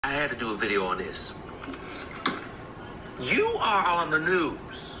I had to do a video on this. You are on the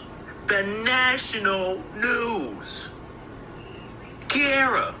news. The national news.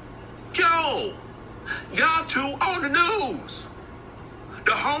 Kiara, Joe, y'all two on the news.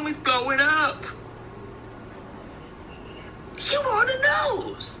 The homies blowing up. You on the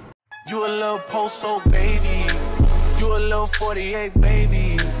news. You a little post-so baby. You a little 48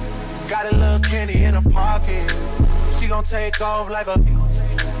 baby. Got a little candy in her pocket. She gon' take off like a...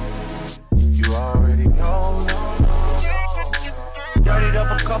 You already know. Dirtied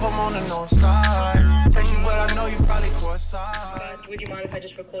up a couple on the north side. Text you what I know you probably courtside. Would you mind if I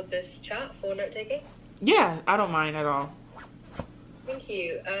just record this chat for note taking? Yeah, I don't mind at all. Thank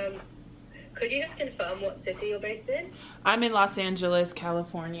you. Could you just confirm what city you're based in? I'm in Los Angeles,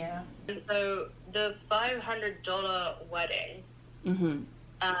 California. And so the $500 wedding. Mm-hmm.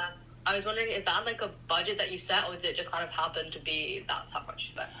 I was wondering, is that like a budget that you set, or did it just kind of happen to be that's how much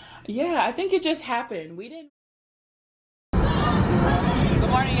you spent? Yeah, I think it just happened. We didn't. Good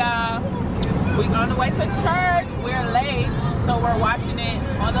morning, y'all. We're on the way to church. We're late, so we're watching it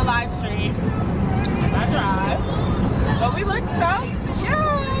on the live stream. I drive. But we look so,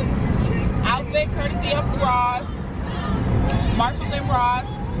 yeah. Outfit courtesy of Ross. Marshalls and Ross.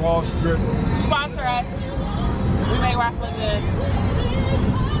 Wall Street. Sponsor us. We make Ross look good.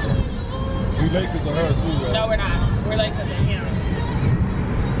 We late because of her too, right? No, we're not. We're late because of him.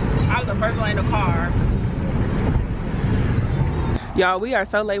 I was the first one in the car. Y'all, we are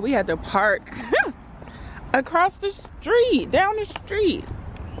so late. We had to park across the street, down the street.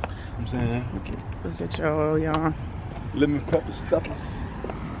 I'm saying. Look at y'all. Lemon pepper stuffers.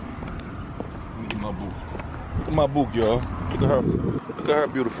 Let me get my book. Look at my book, y'all. Look at her. Look at her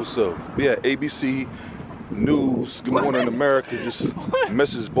beautiful self. We had ABC News, Good Morning America, just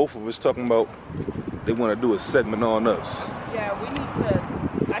messaged both of us talking about they want to do a segment on us. Yeah,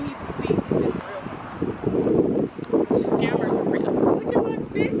 I need to see if it's real. Scammers are real. Look at my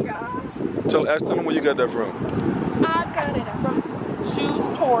fit, y'all. Ask them where you got that from. I got it from Shoes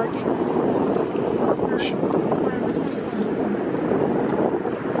Target.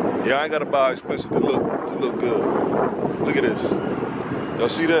 Yeah, I ain't gotta buy expensive to look good. Look at this. Y'all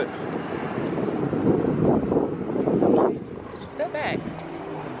see that? Step back.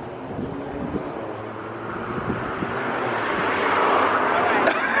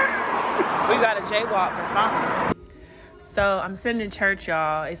 Alright. We got a jaywalk or something. So I'm sitting in church,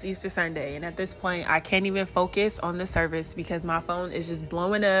 y'all. It's Easter Sunday, and at this point I can't even focus on the service because my phone is just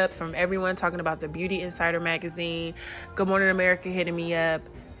blowing up from everyone talking about the Beauty Insider magazine, Good Morning America hitting me up.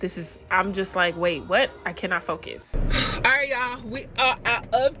 I'm just like, wait, what? I cannot focus. All right, y'all, we are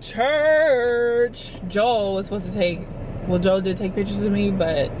out of church. Joel was supposed to Joel did take pictures of me,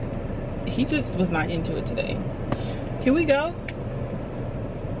 but he just was not into it today. Can we go?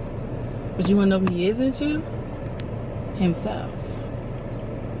 But you wanna know what he is into? Himself.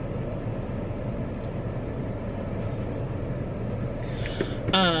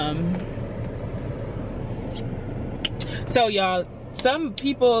 So y'all,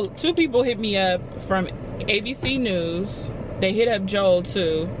 two people hit me up from ABC News. They hit up Joel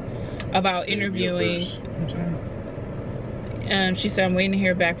too about interviewing. She said, I'm waiting to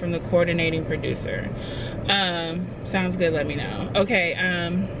hear back from the coordinating producer. Sounds good, let me know. Okay,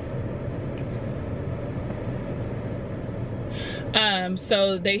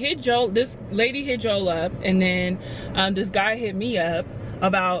 so they hit Joel, this lady hit Joel up, and then this guy hit me up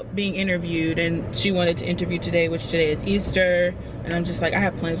about being interviewed, and she wanted to interview today, which today is Easter, and I'm just like, I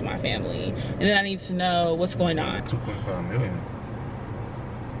have plans with my family, and then I need to know what's going on. 2.5 million.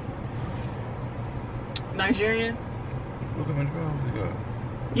 Nigerian? Look how many followers he got.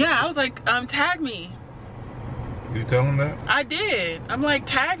 Yeah, I was like, tag me. You tell him that? I did. I'm like,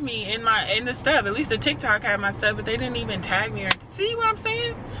 tag me in the stuff. At least the TikTok had my stuff, but they didn't even tag me. See what I'm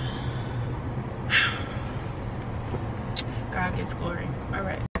saying? God gets glory. All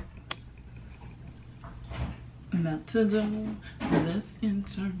right. About to do this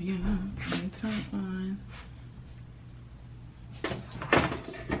interview. Let me turn on.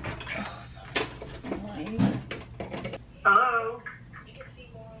 Hello.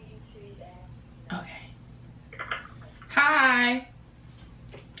 Okay. Hi.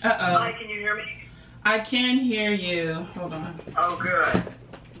 Hi, can you hear me? I can hear you. Hold on. Oh, good.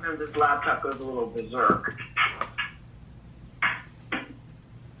 And this laptop goes a little berserk.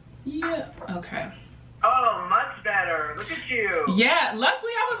 Yeah. Okay. Oh, much better. Look at you. Yeah.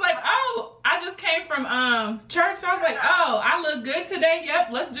 Luckily, I was like, oh, I just came from church. So I was like, oh, I look good today. Yep.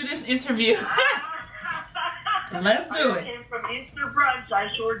 Let's do this interview. Let's do it. I came from Easter brunch. I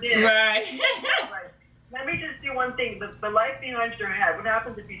sure did. Right. let me just do one thing. The light behind your head, what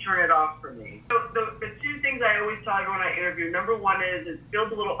happens if you turn it off for me? So the two things I always tell everyone I interview, number one is it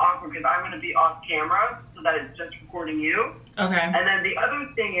feels a little awkward because I'm going to be off camera, so that it's just recording you. Okay. And then the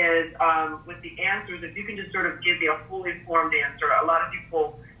other thing is, with the answers, if you can just sort of give me a fully formed answer. A lot of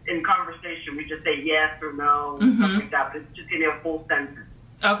people in conversation, we just say yes or no, stuff like that, but just give me a full sentence.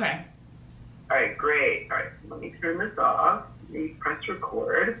 Okay. All right, great. All right, let me turn this off. Let me press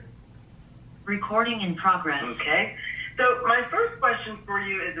record. Recording in progress. Okay. So my first question for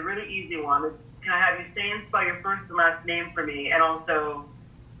you is a really easy one. Can I have you say and spell your first and last name for me? And also,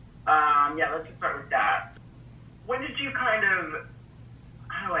 let's just start with that. When did you kind of,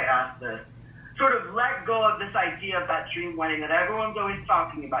 how do I ask this? Sort of let go of this idea of that dream wedding that everyone's always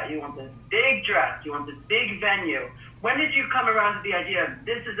talking about. You want this big dress, you want this big venue. When did you come around to the idea of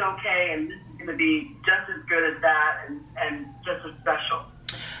this is okay and this is going to be just as good as that and just as special?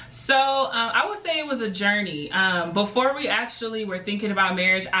 So I would say it was a journey. Before we actually were thinking about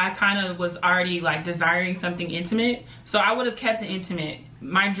marriage, I kind of was already like desiring something intimate. So I would have kept the intimate.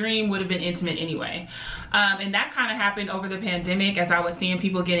 My dream would have been intimate anyway. And that kind of happened over the pandemic as I was seeing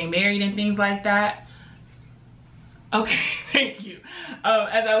people getting married and things like that. Okay, thank you.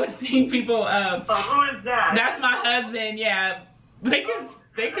 As I was seeing people. Who is that? That's my husband. Yeah, they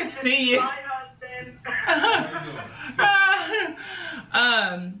could see it. My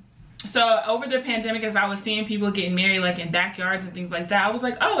husband. So over the pandemic, as I was seeing people getting married like in backyards and things like that, I was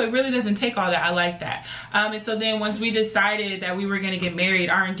like, oh, it really doesn't take all that. I like that. And so then once we decided that we were going to get married,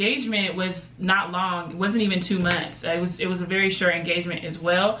 our engagement was not long. It wasn't even 2 months. It was a very short engagement as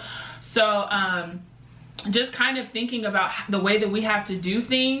well. So just kind of thinking about the way that we have to do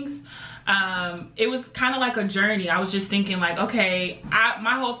things, it was kind of like a journey. I was just thinking like, okay,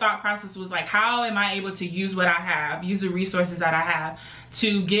 my whole thought process was like, how am I able to use what I have, use the resources that I have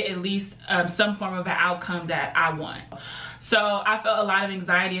to get at least some form of an outcome that I want. So I felt a lot of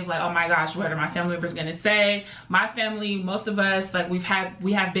anxiety of like, oh my gosh, what are my family members gonna say? My family, most of us, like we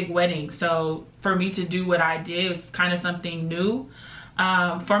have big weddings. So for me to do what I did was kind of something new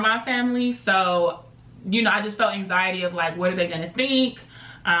for my family. So, you know, I just felt anxiety of like, what are they gonna think?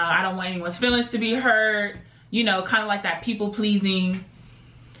 I don't want anyone's feelings to be hurt, you know, kind of like that people pleasing,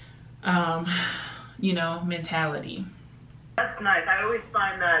 you know, mentality. That's nice. I always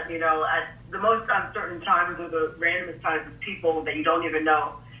find that, you know, at the most uncertain times or the randomest times, people that you don't even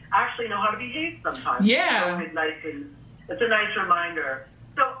know actually know how to behave sometimes. Yeah. It's nice, and it's a nice reminder.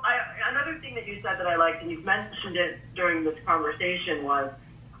 So another thing that you said that I liked, and you've mentioned it during this conversation, was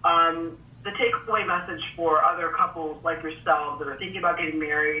the takeaway message for other couples like yourselves that are thinking about getting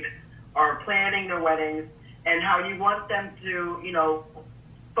married or planning their weddings, and how you want them to, you know,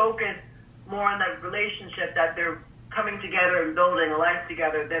 focus more on that relationship that they're coming together and building a life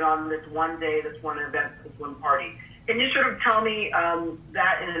together than on this one day, this one event, this one party. Can you sort of tell me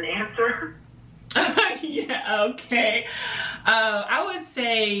that in an answer? Yeah, okay. I would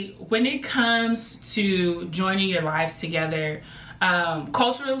say when it comes to joining your lives together,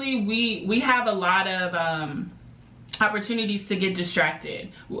 culturally, we have a lot of opportunities to get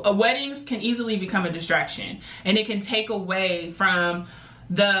distracted. Weddings can easily become a distraction, and it can take away from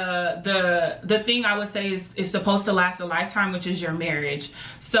the thing I would say is supposed to last a lifetime, which is your marriage.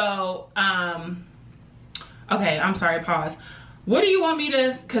 So okay, I'm sorry, pause. What do you want me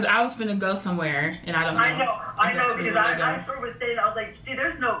to, because I was finna go somewhere and I don't know. I know, because I sort of was saying, I was like, see,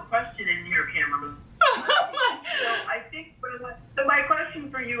 there's no question in here, camera. So I think, so my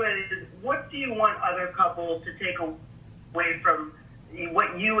question for you is, what do you want other couples to take away from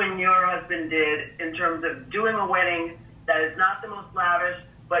what you and your husband did in terms of doing a wedding that is not the most lavish,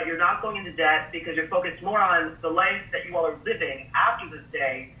 but you're not going into debt because you're focused more on the life that you all are living after this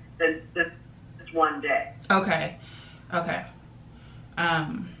day than this one day? Okay.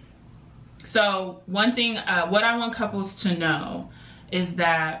 So one thing, what I want couples to know is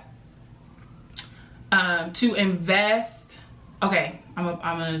that to invest, okay, I'm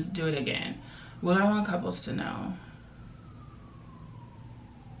gonna do it again. What I want couples to know.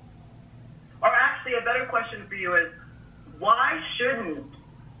 Or actually, a better question for you is, why should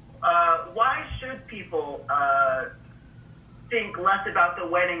people think less about the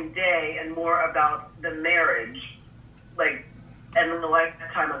wedding day and more about the marriage, like, and the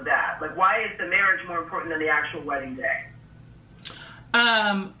lifetime of that? Like, why is the marriage more important than the actual wedding day?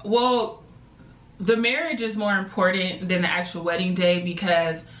 Well, the marriage is more important than the actual wedding day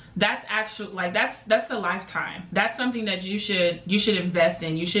because that's actually, like, that's a lifetime. That's something that you should invest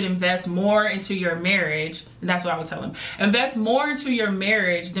in. You should invest more into your marriage, and that's what I would tell them. Invest more into your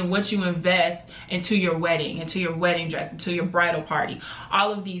marriage than what you invest into your wedding dress, into your bridal party,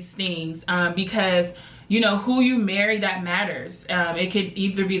 all of these things, because you know, who you marry, that matters. It could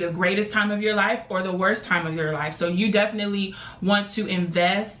either be the greatest time of your life or the worst time of your life. So you definitely want to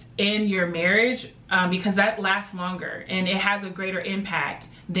invest in your marriage because that lasts longer and it has a greater impact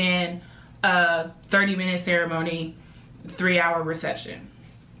than a 30-minute ceremony, 3-hour reception.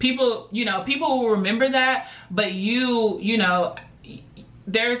 People, you know, people will remember that, but you know,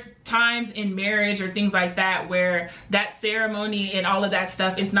 there's times in marriage or things like that where that ceremony and all of that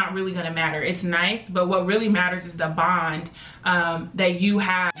stuff is not really gonna matter. It's nice, but what really matters is the bond that you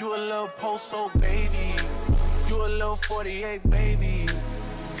have. You a little post-so baby, you a little 48 baby,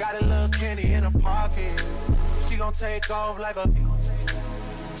 got a little candy in her pocket, she gon' take off like a,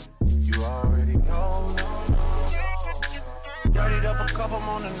 you already know. Dirtied up a cup, I'm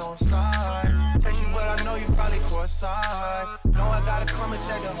on the north side. Text you, but I know you probably courtside. Know I gotta come and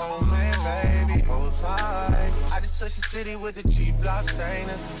check the whole man, baby, hold tight. I just touched the city with the G block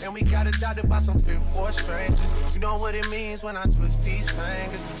stainers, and we got adopted by some 5th-4 strangers. You know what it means when I twist these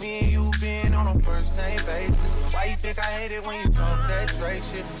fingers. Me and you being on a first name basis. Why you think I hate it when you talk that Drake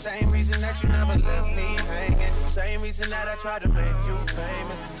shit? Same reason that you never left me hanging. Same reason that I tried to make you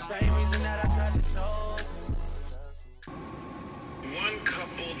famous. Same reason that I tried to show. One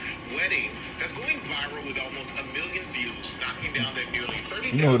couple's wedding that's going viral with almost 1 million views, knocking down their nearly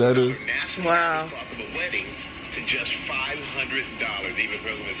 $30,000 national profitable wedding to just $500. Eva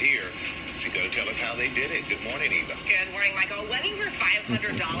Prism is here. She's going to tell us how they did it. Good morning, Eva. Good morning, Michael. A wedding for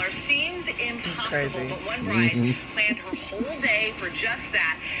 $500 seems impossible, but one bride planned her whole day for just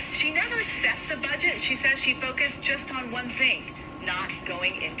that. She never set the budget. She says she focused just on one thing, not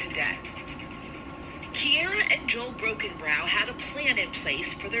going into debt. Kiera and Joel Brokenbrow had a plan in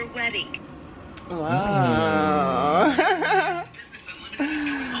place for their wedding. Wow. Business Unlimited is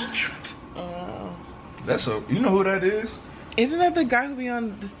going ultra. That's a, you know who that is? Isn't that the guy who be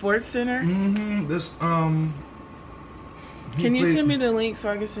on the Sports Center? This Can you send me the link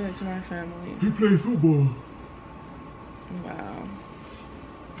so I can send it to my family? He played football. Wow.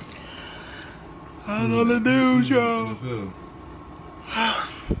 I know the news, y'all.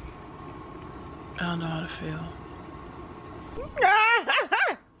 I don't know how to feel.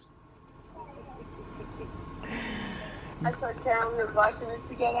 I saw Karen was watching it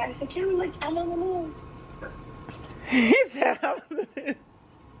together. I said, Karen, look, I'm on the news. He said, I'm on the news.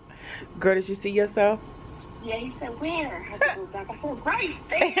 Girl, did you see yourself? Yeah, he said, where? I said, go back. I said, right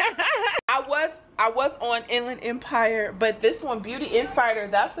there. I was on Inland Empire, but this one, Beauty Insider,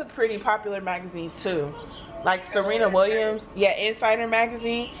 that's a pretty popular magazine too. Like Serena Williams, yeah, Insider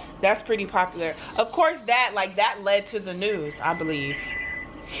magazine, that's pretty popular. Of course, that led to the news, I believe.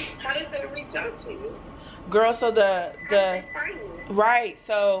 How did they reach out to you? Girl, so right,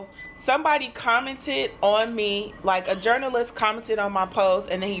 so somebody commented on me, like a journalist commented on my post,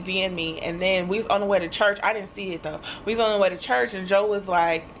 and then he DM'd me, and then we was on the way to church. I didn't see it though. We was on the way to church, and Joe was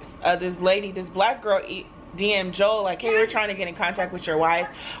like, this black girl DM'd Joel, like, hey, we're trying to get in contact with your wife.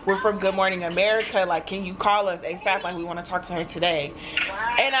 We're from Good Morning America. Like, can you call us ASAP? Like, we want to talk to her today.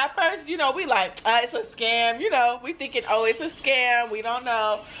 Wow. And at first, you know, we like, it's a scam. You know, we thinking, oh, it's a scam. We don't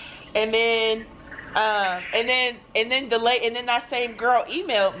know. And then that same girl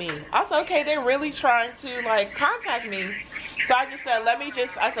emailed me. I said, okay, they're really trying to like contact me. So I just said,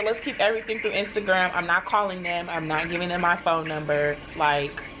 I said, let's keep everything through Instagram. I'm not calling them. I'm not giving them my phone number.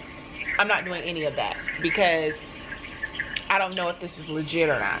 Like, I'm not doing any of that because I don't know if this is legit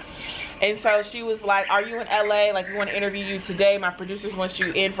or not. And so she was like, are you in LA? Like, we want to interview you today. My producers want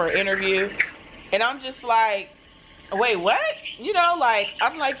you in for an interview. And I'm just like, wait, what? You know, like,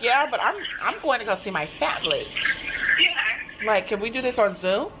 I'm like, yeah, but I'm going to go see my family. Yeah. Like, can we do this on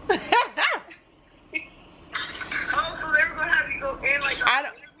Zoom? Oh, so they were gonna have you go in like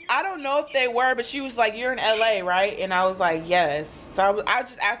I don't know if they were, but she was like, you're in LA, right? And I was like, yes. So I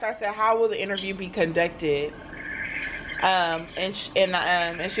just asked her, I said, how will the interview be conducted? And she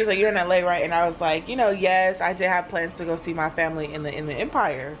was like, you're in LA, right? And I was like, you know, yes, I did have plans to go see my family in the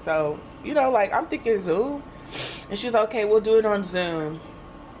Empire. So, you know, like, I'm thinking Zoom. And she's like, okay, we'll do it on Zoom.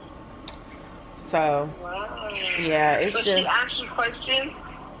 So, wow. Yeah, it's so just. She asked you questions,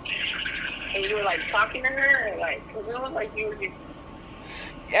 and you were like talking to her, or like, cause it was like you were just.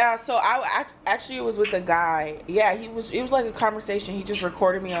 Yeah, so I actually was with a guy. Yeah, it was like a conversation. He just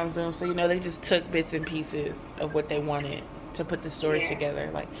recorded me on Zoom, so you know they just took bits and pieces of what they wanted to put the story together.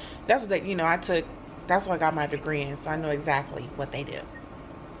 Like that's what they, you know, that's what I got my degree in, so I know exactly what they do.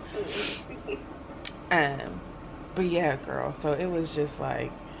 But yeah, girl. So it was just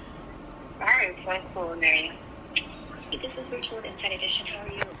like. That is so cool, man. This is Virtual Inside Edition. How are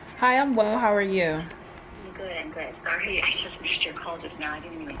you? Hi, I'm well. How are you? I'm good. I'm good. Sorry, I just missed your call just now. I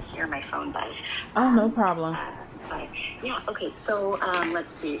didn't even hear my phone buzz. Oh, no problem. But yeah, okay. So let's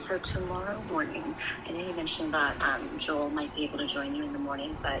see. So tomorrow morning, I know you mentioned that Joel might be able to join you in the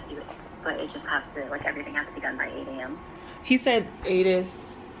morning, but it just has to, like, everything has to be done by 8 a.m. He said latest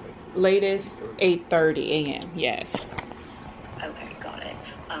 8:30 a.m. Yes. Okay, got it.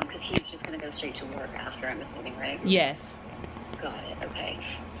 Because he's just gonna go straight to work after, I'm assuming, right? Yes. Got it. Okay.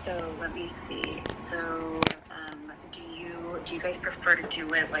 So let me see. So do you guys prefer to do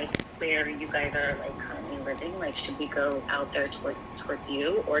it like where you guys are like currently living? Like, should we go out there towards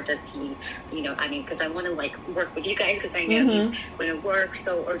you, or does he, you know, I mean, because I want to like work with you guys because I know he's going to work.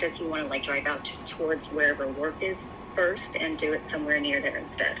 So, or does he want to like drive out towards wherever work is first and do it somewhere near there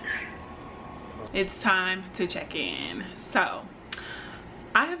instead? It's time to check in. So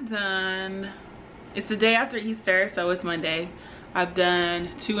I have done, it's the day after Easter, so it's Monday. I've done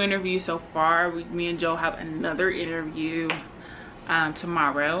 2 interviews so far. Me and Joe have another interview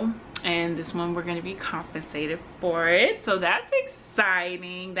tomorrow, and this one we're going to be compensated for it, so that's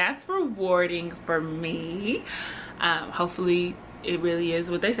exciting. That's rewarding for me. Hopefully it really is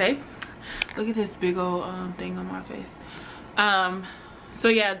what they say. Look at this big old thing on my face. So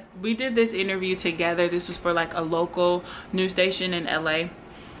yeah, we did this interview together. This was for like a local news station in LA.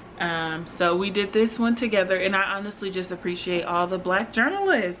 So we did this one together, and I honestly just appreciate all the Black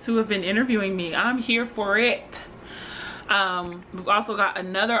journalists who have been interviewing me. I'm here for it. We've also got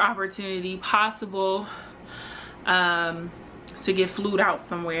another opportunity possible to get flued out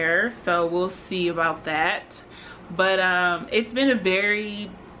somewhere, so we'll see about that. But it's been a very,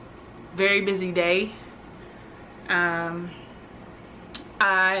 very busy day.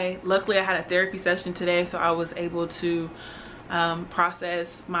 Luckily I had a therapy session today, so I was able to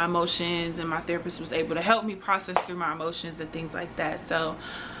process my emotions, and my therapist was able to help me process through my emotions and things like that. So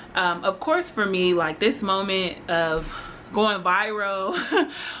of course for me, like, this moment of going viral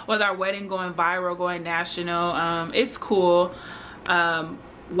with our wedding going viral, going national, it's cool.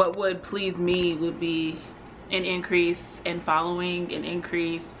 What would please me would be an increase in following, an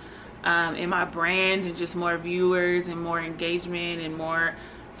increase in my brand, and just more viewers and more engagement and more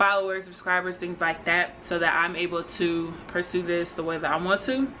followers, subscribers, things like that, so that I'm able to pursue this the way that I want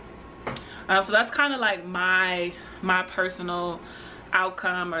to. So that's kind of like my personal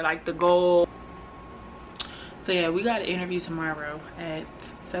outcome, or like the goal. So yeah, we got an interview tomorrow at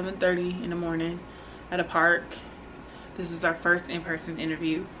 7:30 in the morning at a park. This is our first in-person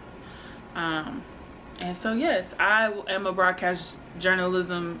interview. And so yes, I am a broadcast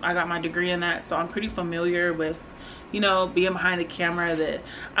journalism. I got my degree in that, so I'm pretty familiar with, you know, being behind the camera. That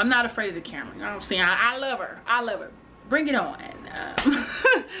I'm not afraid of the camera, you know what I'm saying? I love her, bring it on.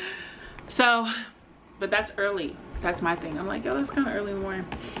 So, but that's early. That's my thing. I'm like, yo, that's kind of early in the morning.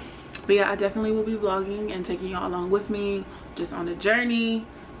 But yeah, I definitely will be vlogging and taking y'all along with me just on the journey.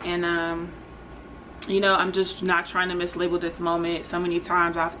 And you know, I'm just not trying to mislabel this moment. So many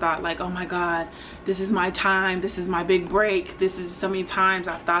times I've thought like, oh my God, this is my time, this is my big break. This is, so many times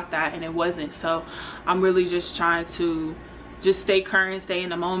I've thought that, and it wasn't. So I'm really just trying to just stay current, stay in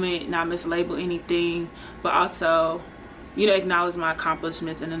the moment, not mislabel anything, but also, you know, acknowledge my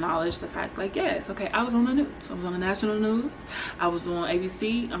accomplishments and acknowledge the fact, like, yes, okay, I was on the news. I was on the national news. I was on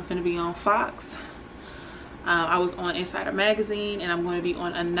ABC. I'm finna be on Fox. I was on Insider Magazine, and I'm going to be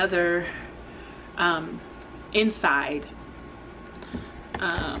on another Inside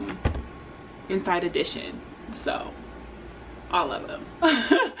edition. So all of them.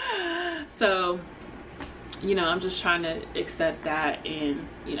 So, you know, I'm just trying to accept that, and,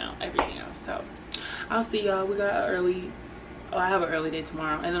 you know, everything else. So I'll see y'all. We got an early, I have an early day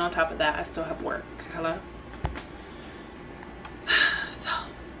tomorrow, and then on top of that I still have work. Hello. So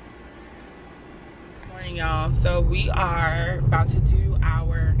morning, y'all. So we are about to do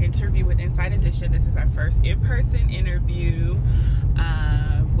our interview with Inside Edition. This is our first in-person interview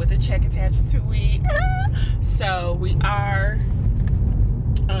with a check attached to it. So we are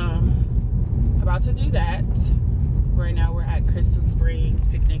about to do that. Right now we're at Crystal Springs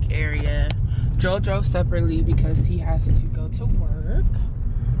picnic area. Joel drove separately because he has to go to work.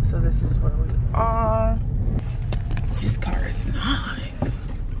 So this is where we are. This car is nice.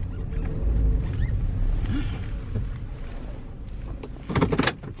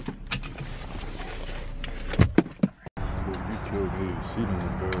 She done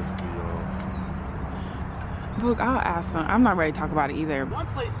embarrassed me, y'all. Look, I'll ask them. I'm not ready to talk about it either. One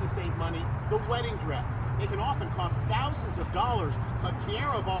place to save money, the wedding dress. It can often cost thousands of dollars, but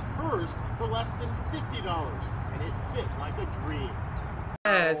Kiara bought hers for less than $50, and it fit like a dream.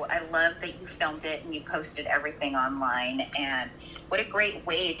 Oh, I love that you filmed it and you posted everything online, and what a great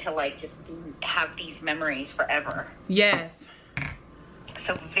way to like just have these memories forever. Yes.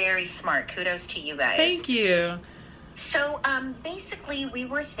 So very smart. Kudos to you guys. Thank you. So basically we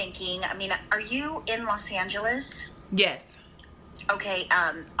were thinking, I mean, are you in Los Angeles? Yes. Okay,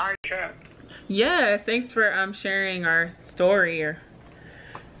 Sure. Yes, thanks for sharing our story. Or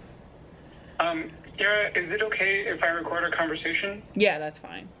Kiara, is it okay if I record our conversation? yeah, that's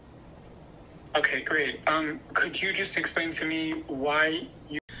fine. Okay, great. Could you just explain to me why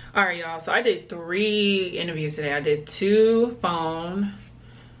you... All right, y'all. So I did 3 interviews today. I did 2 phone.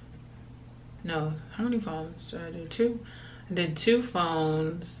 No, how many phones did I do? 2. I did 2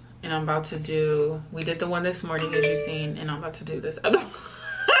 phones, and I'm about to do. We did the one this morning, as you've seen, and I'm about to do this other one.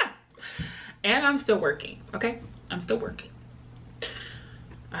 And I'm still working. Okay, I'm still working.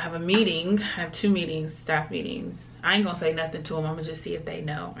 I have a meeting. I have 2 meetings, staff meetings. I ain't gonna say nothing to them. I'm gonna just see if they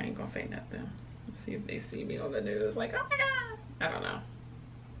know. I ain't gonna say nothing. See if they see me on the news. Like, oh my God. I don't know.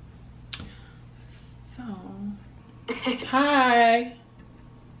 So, hi.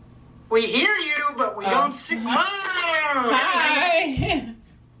 We hear you, but we don't see. Oh, hi.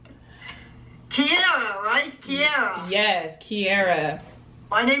 Kiara, right? Kiara. Yes, Kiara.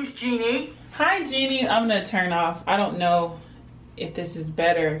 My name's Jeannie. Hi, Jeannie. I'm gonna turn off. I don't know if this is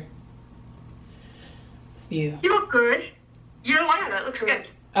better. You look good. Your light, that looks good.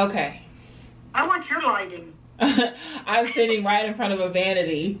 Okay. I want your lighting. I'm sitting right in front of a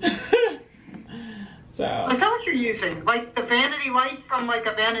vanity. So. Is that what you're using? Like the vanity light from like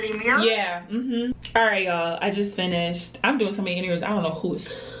a vanity mirror? Yeah. All right, y'all. I just finished. I'm doing so many interviews. I don't know who is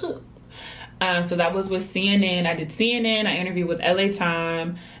who. So that was with CNN. I did CNN. I interviewed with LA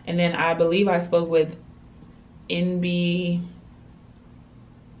Time, and then I believe I spoke with NBC.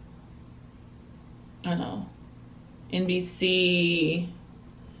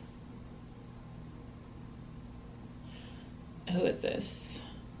 Who is this?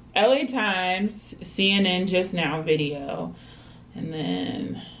 LA Times, CNN Just Now video, and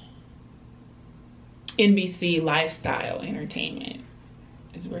then NBC Lifestyle Entertainment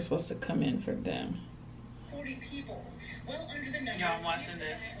is we're supposed to come in for them. 40 people, well under the number. Y'all watching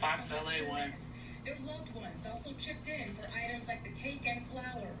this Fox LA one. Their loved ones also chipped in for items like the cake and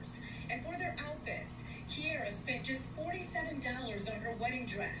flowers. And for their outfits, Kiara spent just $47 on her wedding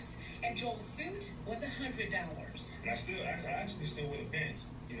dress, and Joel's suit was $100. And I actually still wear the pants.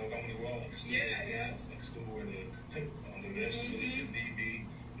 You know, don't get me wrong. I still wear the pants. I still wear the vest, the BB,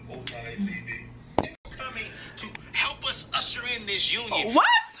 the bow tie, BB. Coming to help us usher in this union. What?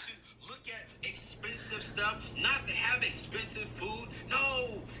 To look at expensive stuff, not to have expensive food.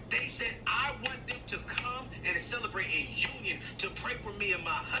 No, they said I want them to come and celebrate a union, to pray for me and my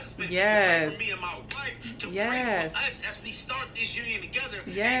husband, to pray for me and my wife, to pray for us as we start this union together. And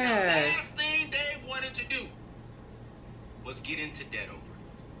the last thing they wanted to do was get into debt over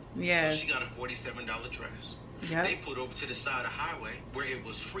it. So she got a $47 dress. They put over to the side of the highway where it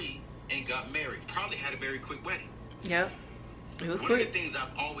was free and got married. Probably had a very quick wedding. It was One of the things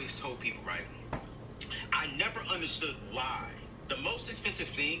I've always told people, right? I never understood why the most expensive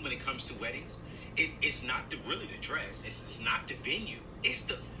thing when it comes to weddings is it's not really the dress. It's not the venue. It's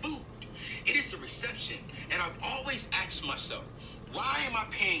the food. It is the reception. And I've always asked myself, why am I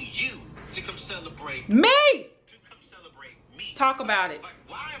paying you to come celebrate me? To come celebrate me. Talk about it. Like,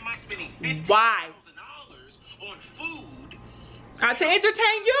 why am I spending $15,000 on food? To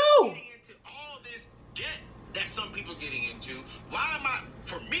entertain you. Getting into all this debt that some people are getting into. Why am I,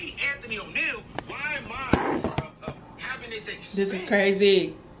 for me, Anthony O'Neal, why am I having this expense? This is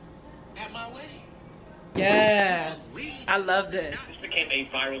crazy. At my wedding. Yeah. I love this. This became a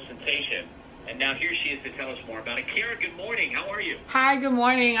viral sensation, and now here she is to tell us more about it. Kiara, good morning. How are you? Hi, good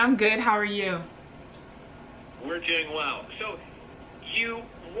morning. I'm good. How are you? We're doing well. So you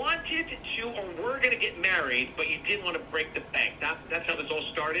wanted to, or were going to get married, but you didn't want to break the bank. That's how this all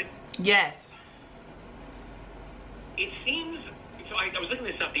started? Yes. It seems, so I was looking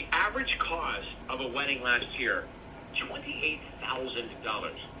this up, the average cost of a wedding last year,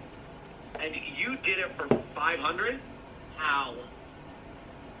 $28,000. And you did it for $500? How?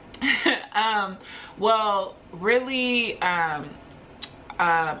 Well, really, our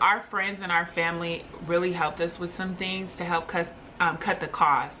friends and our family really helped us with some things to help cut the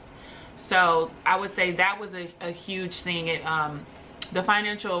cost. So I would say that was a huge thing. The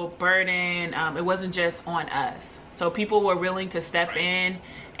financial burden, it wasn't just on us. So people were willing to step in,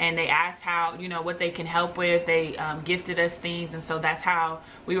 and they asked how, what they can help with. They gifted us things, and so that's how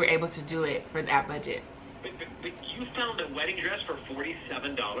we were able to do it for that budget. But you found a wedding dress for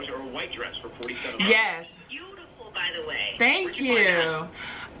 $47, or a white dress for $47? Yes. Beautiful, by the way. Thank you.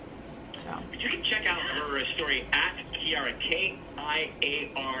 So you can check out her story at Kiara,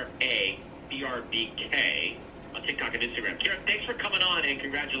 Kiara on TikTok and Instagram. Kiara, thanks for coming on and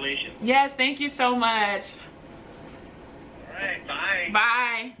congratulations. Yes, thank you so much. All right, bye.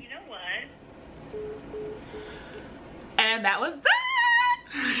 Bye. You know what? And that was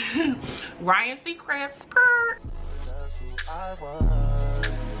done. Ryan Seacrest. That's who I was.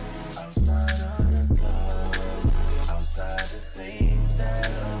 Outside of the club, outside the things that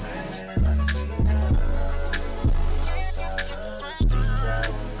a man like me does, outside of the things that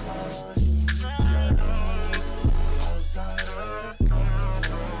would cause you jealous, outside of the club.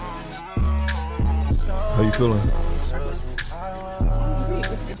 How you feeling?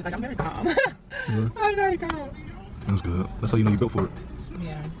 Like, I'm very calm. I'm very calm. That's good. That's how you know you built for it.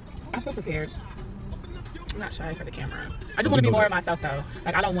 Yeah, I feel prepared. I'm not shy for the camera. I just want to be more of myself though.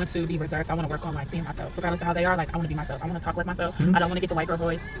 Like, I don't want to be reserved. So I want to work on like being myself, regardless of how they are. Like, I want to be myself. I want to talk like myself. I don't want to get the white girl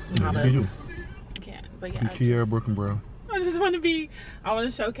voice. You know, you. Can't. But yeah, Kiara Brookenbrow. I just want to be. I want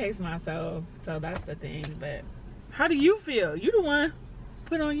to showcase myself. So that's the thing. But how do you feel? You the one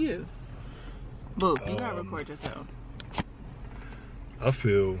put on you. Boo, you gotta record yourself. I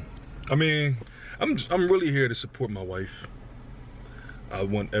feel. I mean, I'm really here to support my wife. I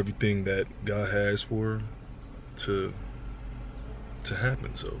want everything that God has for her to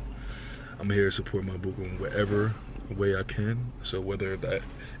happen. So I'm here to support my boo in whatever way I can. So whether if I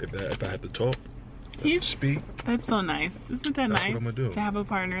have to talk, speak. That's so nice. Isn't that That's nice what I'm gonna do. to have a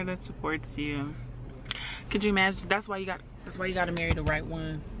partner that supports you? Could you imagine? That's why you got to marry the right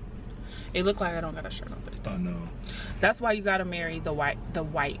one. It looked like I don't got a shirt on, but it does. I know. That's why you gotta marry the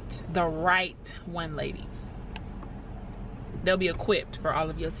right one, ladies. They'll be equipped for all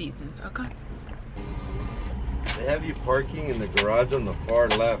of your seasons. Okay. They have you parking in the garage on the far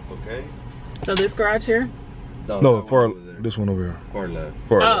left, okay? So this garage here? No, this one over here. Far left.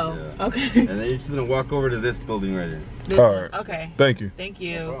 Far left. Yeah. Okay. And then you're just gonna walk over to this building right here. All right. Okay. Thank you. Thank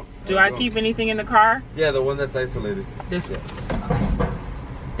you. No problem. Do I keep anything in the car? Yeah, the one that's isolated. This one.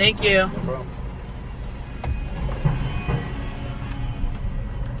 Thank you. No problem.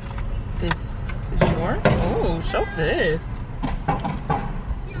 This is yours? Oh, show this.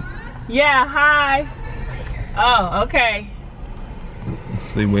 Yeah, hi. Oh, okay.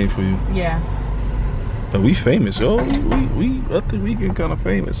 They waiting for you. Yeah. But we famous, yo. I think we get kind of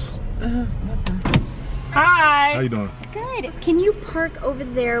famous. Hi. How you doing? Good. Can you park over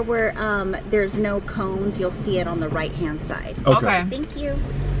there where there's no cones? You'll see it on the right-hand side. Okay. Thank you.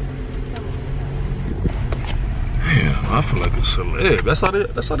 Damn, I feel like a celeb.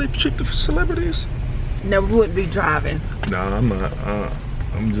 That's how they treat the celebrities. No, we wouldn't be driving. Nah, I'm not.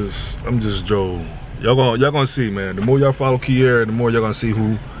 I'm just Joe. Y'all gonna see, man. The more y'all follow Kiara, the more y'all gonna see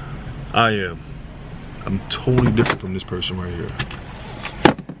who I am. I'm totally different from this person right here.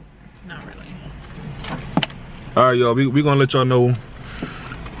 Not really. All right, y'all. We gonna let y'all know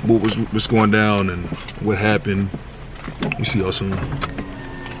what's going down and what happened. We see y'all soon.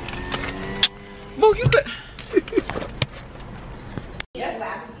 Boo, you could. Yes.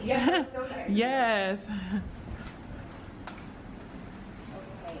 Yes.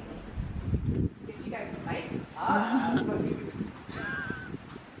 Did you guys fight?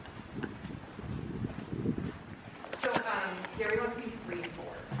 So, Gary wants to use 3 and 4.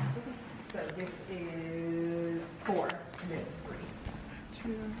 So this is 4, and this is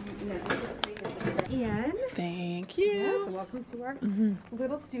 3. Ian. Thank you. Yeah, so welcome to our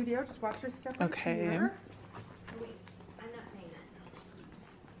little studio. Just watch your step. Okay. Here. Wait, I'm not saying that.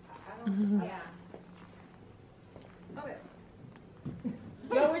 Yeah. Okay.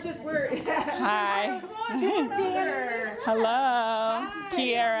 No, we're Hi. Come on, this is Tanner. Hello. Hi.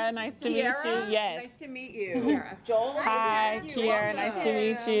 Kiara, nice to meet you. Yes. Nice to meet you. Kiara. Joel. Hi, Kiara, nice to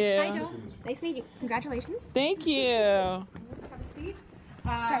meet you. Hi, Joel. Nice to meet you. Congratulations. Thank you. Have a seat.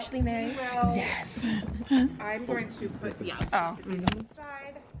 Freshly married. Yes. I'm going to put these on the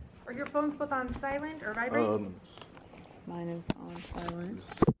side. Are your phones both on silent or vibrate? Mine is on silent.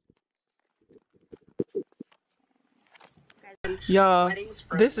 Y'all,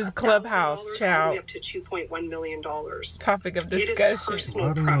 this is Clubhouse, child. Up to $2.1 million. Topic of discussion. It is a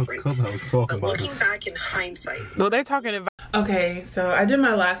personal preference. Clubhouse talking But about looking this? back in hindsight, Well, they're talking about. Okay, so I did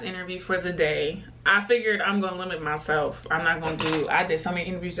my last interview for the day. I figured I'm gonna limit myself. I'm not gonna do. I did so many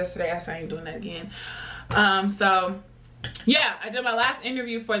interviews yesterday. I said I ain't doing that again. So yeah, I did my last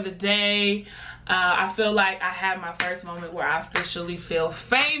interview for the day. I feel like I had my first moment where I officially feel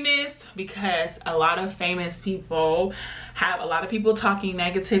famous, because a lot of famous people have a lot of people talking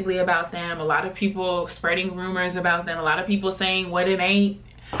negatively about them, a lot of people spreading rumors about them, a lot of people saying what it ain't,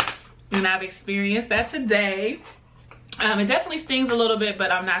 and I've experienced that today. It definitely stings a little bit,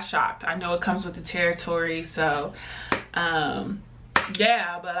 but I'm not shocked. I know it comes with the territory, so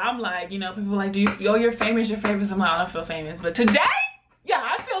Yeah, but I'm like, you know, people are like, do you feel you're famous? You're famous. I'm like, I don't feel famous. But today, yeah,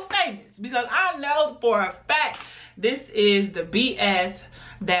 I feel famous because I know for a fact this is the BS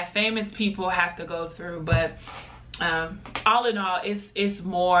that famous people have to go through. But all in all, it's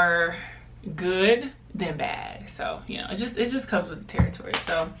more good than bad. So, you know, it just comes with the territory.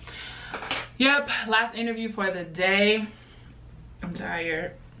 So, yep, last interview for the day. I'm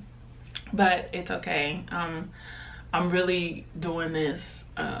tired, but it's okay. I'm really doing this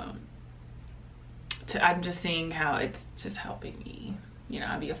I'm just seeing how it's just helping me. You know,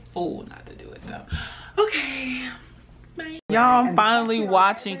 I'd be a fool not to do it though. Okay, bye. Y'all, I'm finally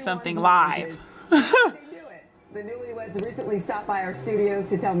watching something live. The newlyweds recently stopped by our studios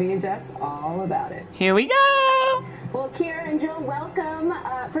to tell me and Jess all about it. Here we go. Well, Kiera and Joe, welcome.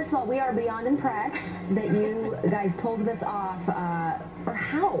 First of all, we are beyond impressed that you guys pulled this off. Or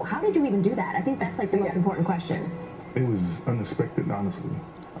how? How did you even do that? I think that's like the most important question. It was unexpected, honestly.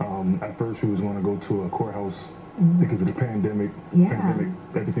 At first, we was going to go to a courthouse because of the pandemic.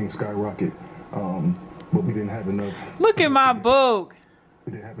 Everything skyrocketed. But we didn't have enough. Look at my book.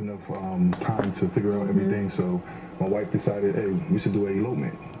 We didn't have enough time to figure out everything, so my wife decided, hey, we should do an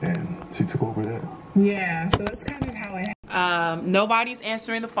elopement, and she took over that. Yeah, so that's kind of how it. Nobody's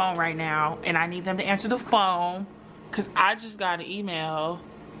answering the phone right now, and I need them to answer the phone because I just got an email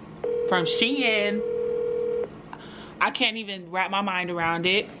from SHEIN. I can't even wrap my mind around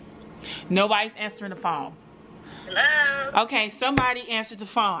it. Nobody's answering the phone. Hello? Okay, somebody answered the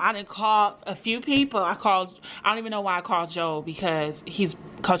phone. I didn't call a few people. I don't even know why I called Joe because he's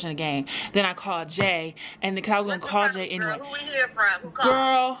coaching the game. Then I called Jay, and because I was going to call Jay anyway. Girl, who we hear from? Who called?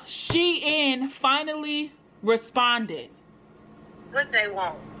 Girl, SHEIN finally responded. What they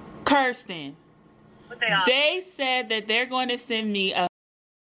want? Kirsten. What they offer? They said that they're going to send me a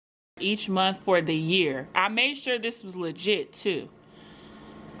each month for the year. I made sure this was legit too.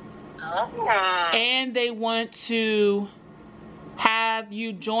 And they want to have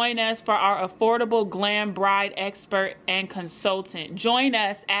you join us for our affordable glam bride expert and consultant. Join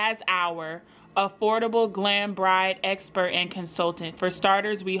us as our affordable glam bride expert and consultant. For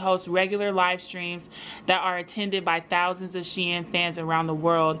starters, we host regular live streams that are attended by thousands of SHEIN fans around the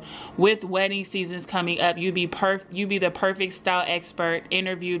world. With wedding seasons coming up, you be the perfect style expert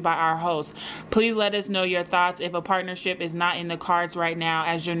interviewed by our hosts. Please let us know your thoughts. If a partnership is not in the cards right now,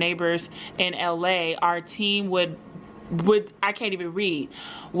 as your neighbors in LA, our team would I can't even read,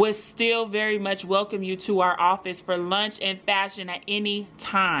 would still very much welcome you to our office for lunch and fashion at any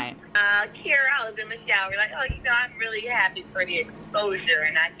time. Kiera, I was in the shower like, oh, you know, I'm really happy for the exposure,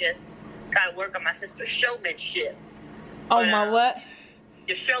 and I just gotta work on my sister's showmanship. Oh, my what?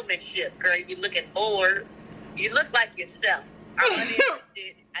 Your showmanship, girl. You looking bored. You look like yourself. I'm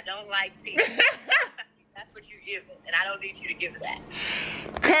uninterested. I don't like people. That's what you're giving, and I don't need you to give that.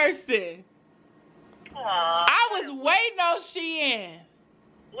 Kirsten. Aww, I was waiting on SHEIN.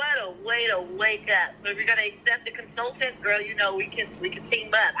 What a way to wake up. So if you're gonna accept the consultant, girl, you know we can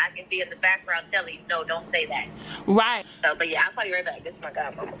team up. I can be in the background telling you, no, don't say that. Right. So, but yeah, I'll call you right back. This is my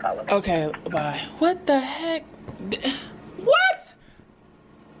godmama calling. Okay, bye. What the heck? What?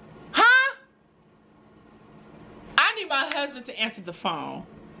 Huh? I need my husband to answer the phone.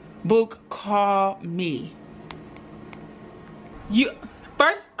 Book, call me. You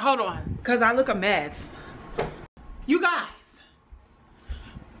first, hold on, cause I look a mess. You guys.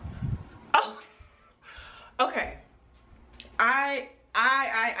 Oh. Okay. I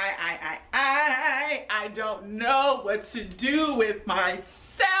don't know what to do with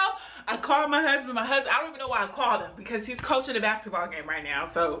myself. I called my husband. I don't even know why I called him because he's coaching a basketball game right now.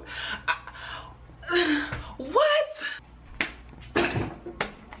 So, what?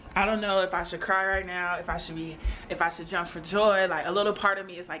 I don't know if I should cry right now, if I should jump for joy. Like, a little part of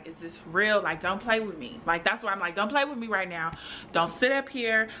me is like, is this real? Like, don't play with me. Like, that's why I'm like, don't play with me right now. Don't sit up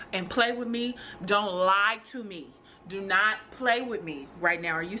here and play with me. Don't lie to me. Do not play with me right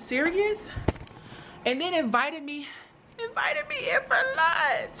now. Are you serious? And then invited me in for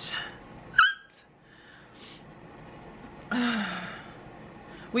lunch. What?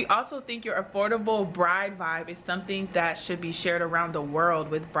 We also think your affordable bride vibe is something that should be shared around the world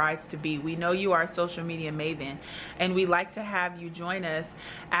with brides-to-be. We know you are a social media maven, and we'd like to have you join us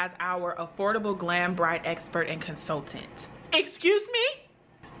as our affordable glam bride expert and consultant. Excuse me?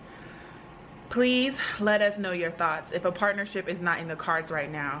 Please let us know your thoughts. If a partnership is not in the cards right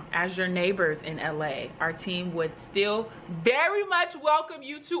now, as your neighbors in LA, our team would still very much welcome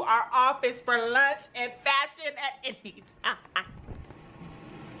you to our office for lunch and fashion at any time.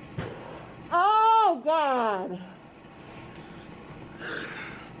 Oh, God.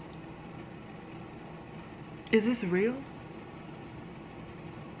 Is this real?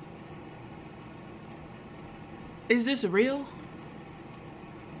 Is this real?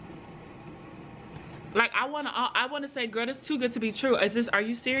 Like, I wanna say, girl, that's too good to be true. Is this, are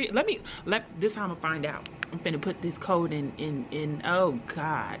you serious? This time I'll find out. I'm finna put this code in, oh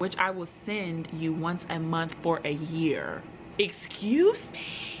God. Which I will send you once a month for a year. Excuse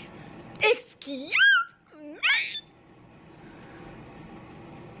me? Excuse me?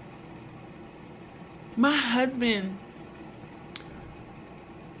 My husband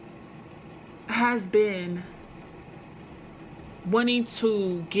has been wanting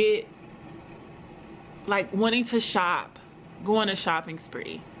to get, like, wanting to shop, go on a shopping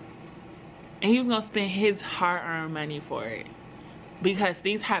spree. And he was gonna spend his hard-earned money for it, because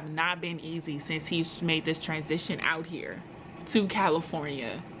things have not been easy since he's made this transition out here to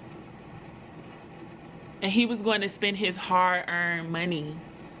California. And he was going to spend his hard-earned money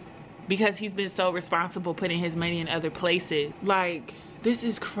because he's been so responsible putting his money in other places. Like, this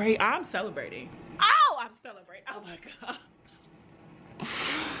is crazy. I'm celebrating. Oh, I'm celebrating. Oh my God.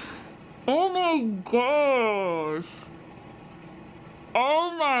 Oh my gosh.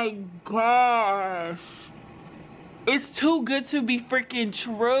 Oh my gosh. It's too good to be freaking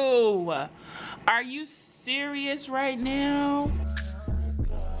true. Are you serious right now?